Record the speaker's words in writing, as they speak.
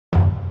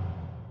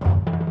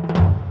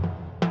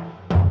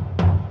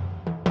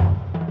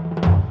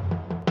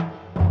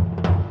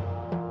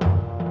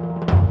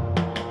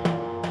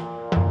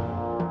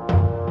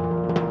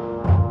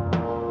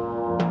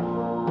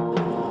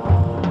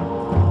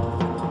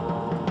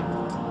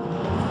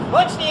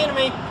Once the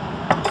enemy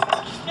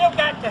still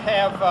got to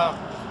have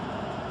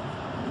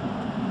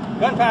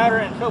gunpowder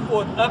and so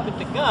forth up at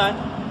the gun,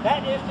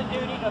 that is the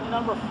duty of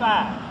number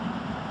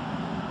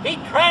 5. He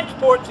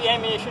transports the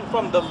ammunition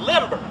from the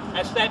limber,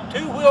 that's that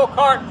two-wheel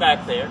cart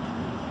back there,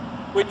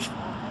 which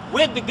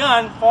with the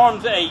gun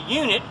forms a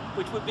unit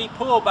which would be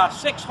pulled by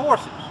 6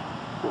 horses.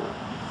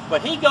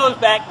 But he goes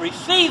back,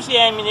 receives the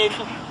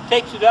ammunition,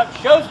 takes it up,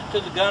 shows it to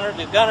the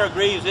gunner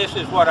agrees this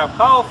is what I've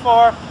called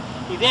for.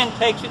 He then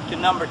takes it to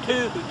number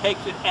 2, who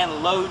takes it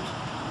and loads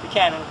the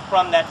cannon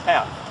from that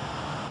pouch.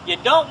 You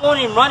don't want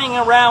him running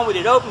around with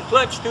it open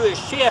clutch to his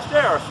chest.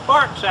 There are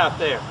sparks out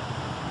there.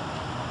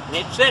 And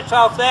it sets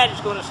off that,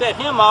 it's going to set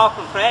him off,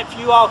 and perhaps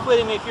you off with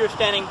him if you're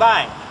standing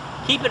by him.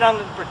 Keep it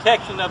under the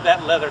protection of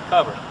that leather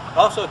cover.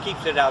 Also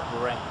keeps it out of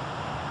the rain.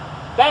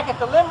 Back at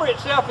the limber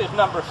itself is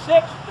number 6.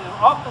 There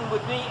often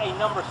would be a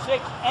number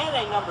 6 and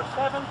a number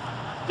 7.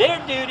 Their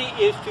duty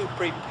is to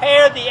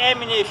prepare the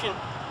ammunition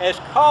as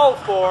called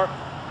for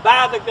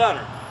by the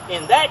gunner.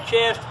 In that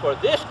chest for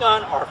this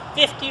gun are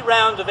 50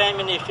 rounds of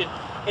ammunition,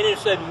 and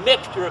it's a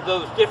mixture of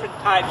those different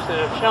types that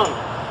I've shown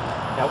you.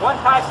 Now, one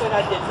type that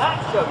I did not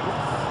show you,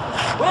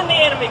 when the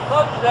enemy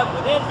closes up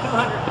within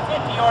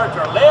 250 yards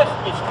or less,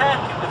 it's time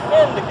to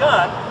defend the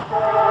gun.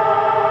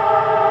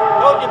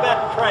 Told you about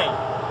the train.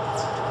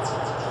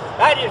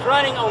 That is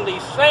running on the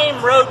same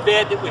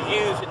roadbed that was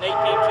used in 1864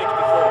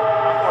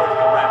 as far as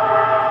the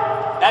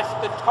route. That's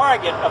the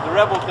target of the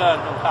rebel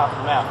guns on top of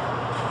the mountain.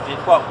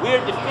 It's what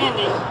we're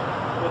defending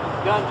with the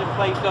guns in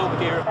place over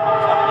here on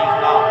some of these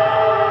knobs.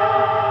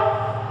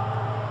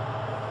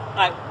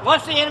 Right,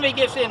 once the enemy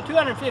gets in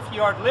 250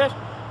 yards less,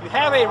 you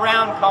have a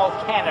round called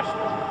canister.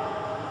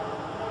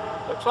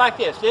 Looks like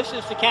this. This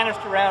is the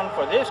canister round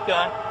for this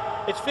gun.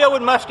 It's filled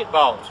with musket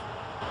balls.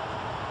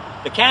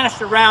 The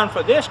canister round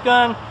for this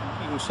gun,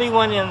 you can see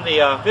one in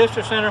the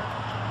visitor center,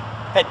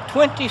 had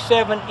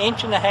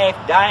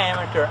 27-inch-and-a-half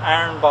diameter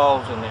iron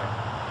balls in there.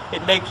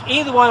 It makes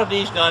either one of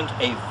these guns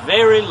a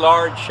very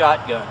large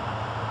shotgun.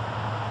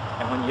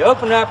 And when you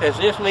open up, as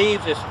this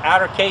leaves, this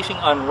outer casing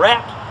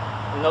unwrapped,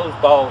 and those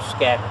balls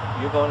scatter.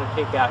 You're going to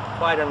take out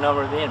quite a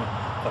number of the enemy.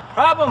 The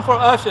problem for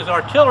us as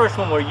artillerists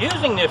when we're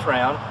using this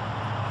round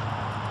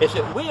is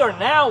that we are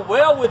now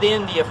well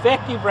within the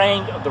effective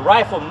range of the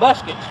rifle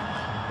muskets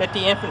that the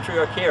infantry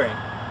are carrying.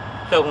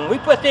 So when we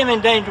put them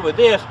in danger with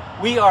this,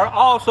 we are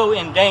also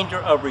in danger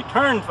of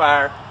return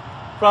fire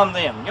from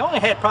them. You only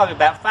had probably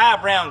about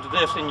 5 rounds of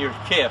this in your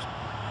chest.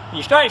 When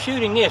you start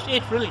shooting this,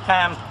 it's really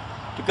time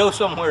to go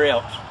somewhere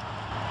else.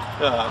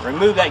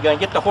 Remove that gun,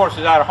 get the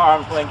horses out of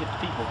harm's way, and get the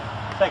people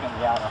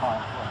secondly out of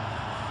harm's way.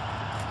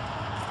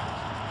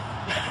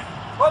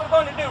 What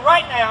we're going to do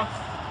right now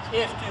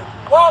is to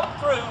walk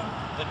through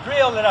the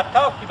drill that I've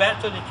talked to you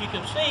about so that you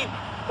can see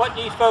what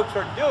these folks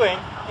are doing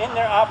in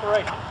their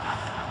operation.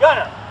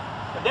 Gunner,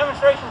 for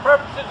demonstration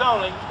purposes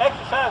only,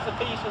 exercise the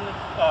piece in the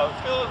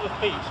school of the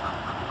piece.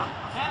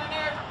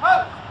 Cannoneers,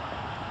 post.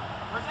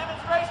 For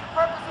demonstration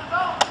purposes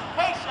only,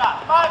 case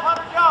shot,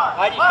 500 yards.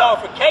 I just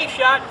call for case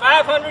shot,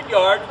 500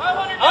 yards.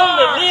 500 yards. On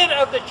the lid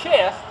of the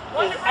chest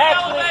is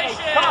actually a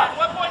shot.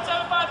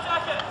 1.75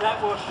 seconds. That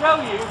will show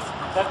you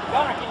that the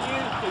gunner can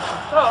use to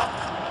construct.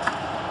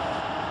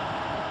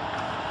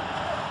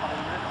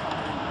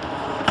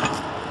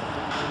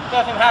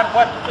 Tells him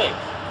what to fix.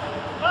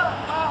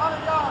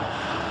 500 yards.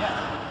 Yeah.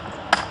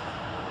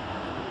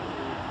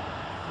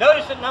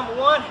 Notice that number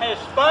 1 has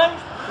sponged.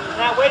 He's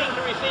now waiting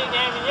to receive the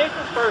ammunition,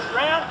 first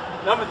round.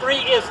 Number 3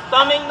 is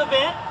thumbing the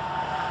vent.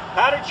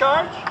 Powder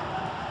charge.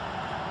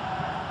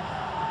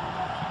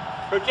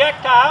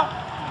 Projectile.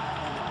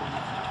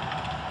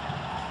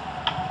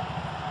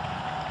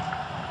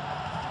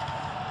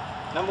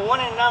 Number 1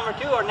 and number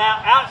 2 are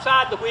now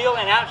outside the wheel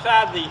and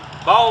outside the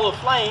ball of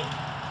flame.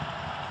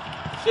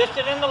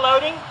 Assisted in the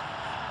loading.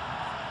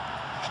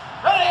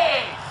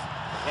 Ready!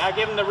 Now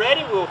give them the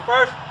ready. We'll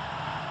first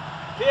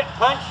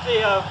punch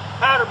the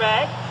powder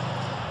bag.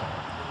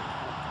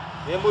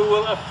 Then we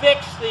will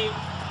affix the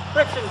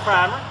friction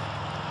primer.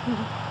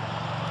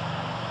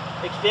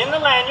 Extend the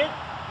lanyard.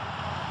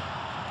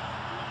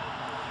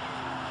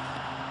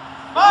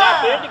 Fire!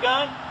 Now cleared the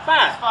gun.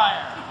 Fire!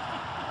 Fire!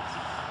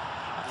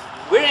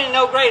 We're in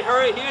no great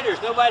hurry here.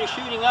 There's nobody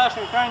shooting us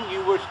in return.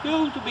 You were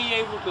schooled to be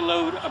able to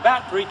load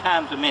about 3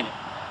 times a minute.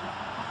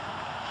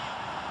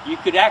 You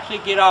could actually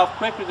get off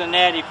quicker than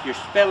that if you're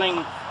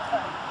spelling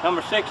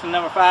number 6 and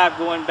number 5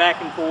 going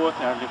back and forth.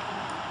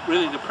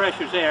 Really the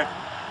pressure's there.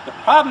 The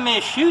problem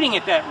is shooting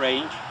at that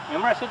range.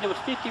 Remember I said there was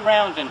 50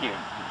 rounds in here.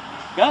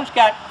 Gun's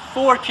got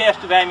 4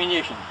 chests of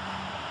ammunition.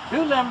 2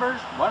 limbers,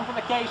 1 for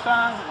the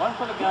caisson, 1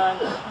 for the gun.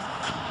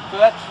 So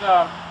that's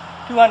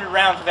 200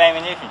 rounds of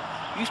ammunition.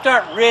 You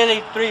start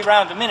really 3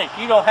 rounds a minute,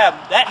 you don't have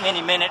that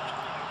many minutes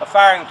of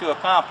firing to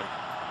accomplish.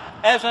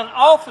 As an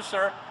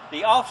officer,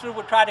 the officer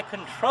will try to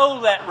control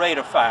that rate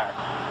of fire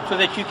so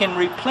that you can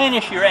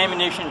replenish your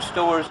ammunition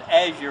stores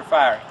as you're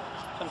firing.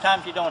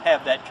 Sometimes you don't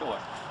have that choice.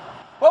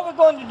 What we're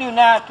going to do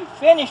now to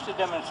finish the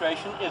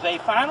demonstration is a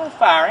final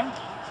firing.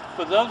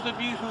 For those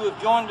of you who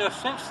have joined us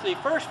since the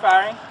first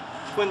firing,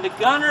 When the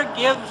gunner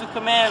gives the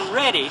command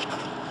ready,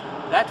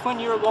 that's when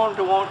you're going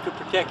to want to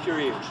protect your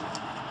ears.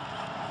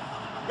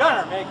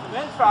 Gunner may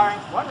commence firing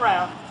 1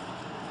 round.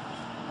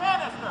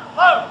 Canister,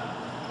 load!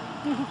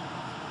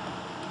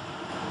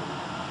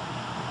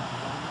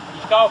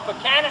 It's called for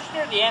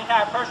canister, the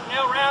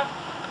anti-personnel round.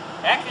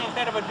 Actually,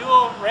 instead of a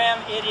dual ram,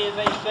 it is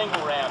a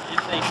single ram.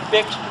 It's a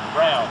fixed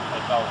round,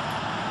 they call it.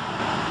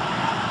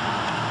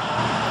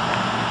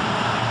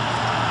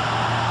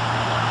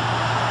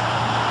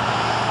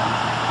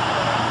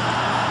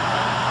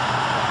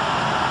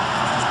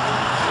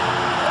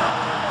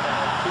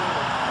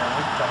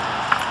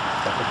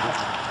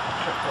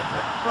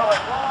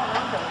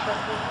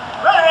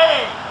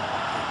 Ready!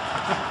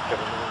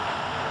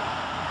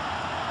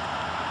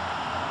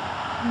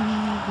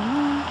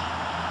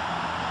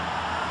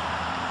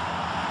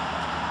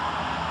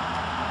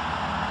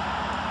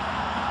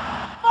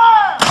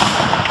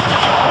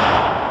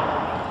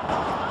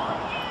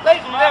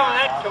 Ladies and gentlemen,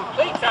 that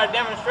completes our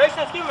demonstration.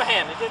 Let's give them a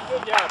hand. They did a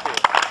good job here.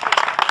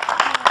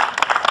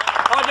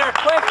 Are there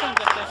questions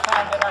at this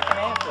time that I can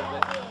answer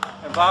that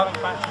involving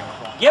punishment?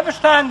 Give us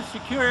time to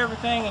secure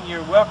everything, and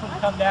you're welcome to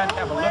come down and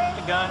have a look at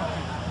the gun.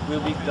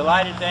 We'll be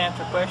delighted to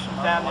answer questions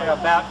down there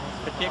about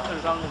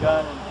particulars on the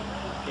gun and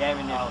the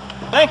ammunition.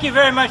 Thank you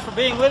very much for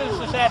being with us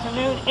this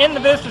afternoon. In the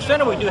Visitor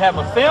Center, we do have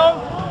a film.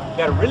 We've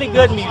got a really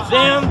good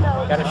museum.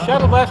 Got a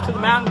shuttle bus to the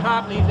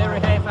mountaintop, leaves every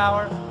half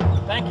hour.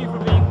 Thank you for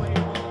being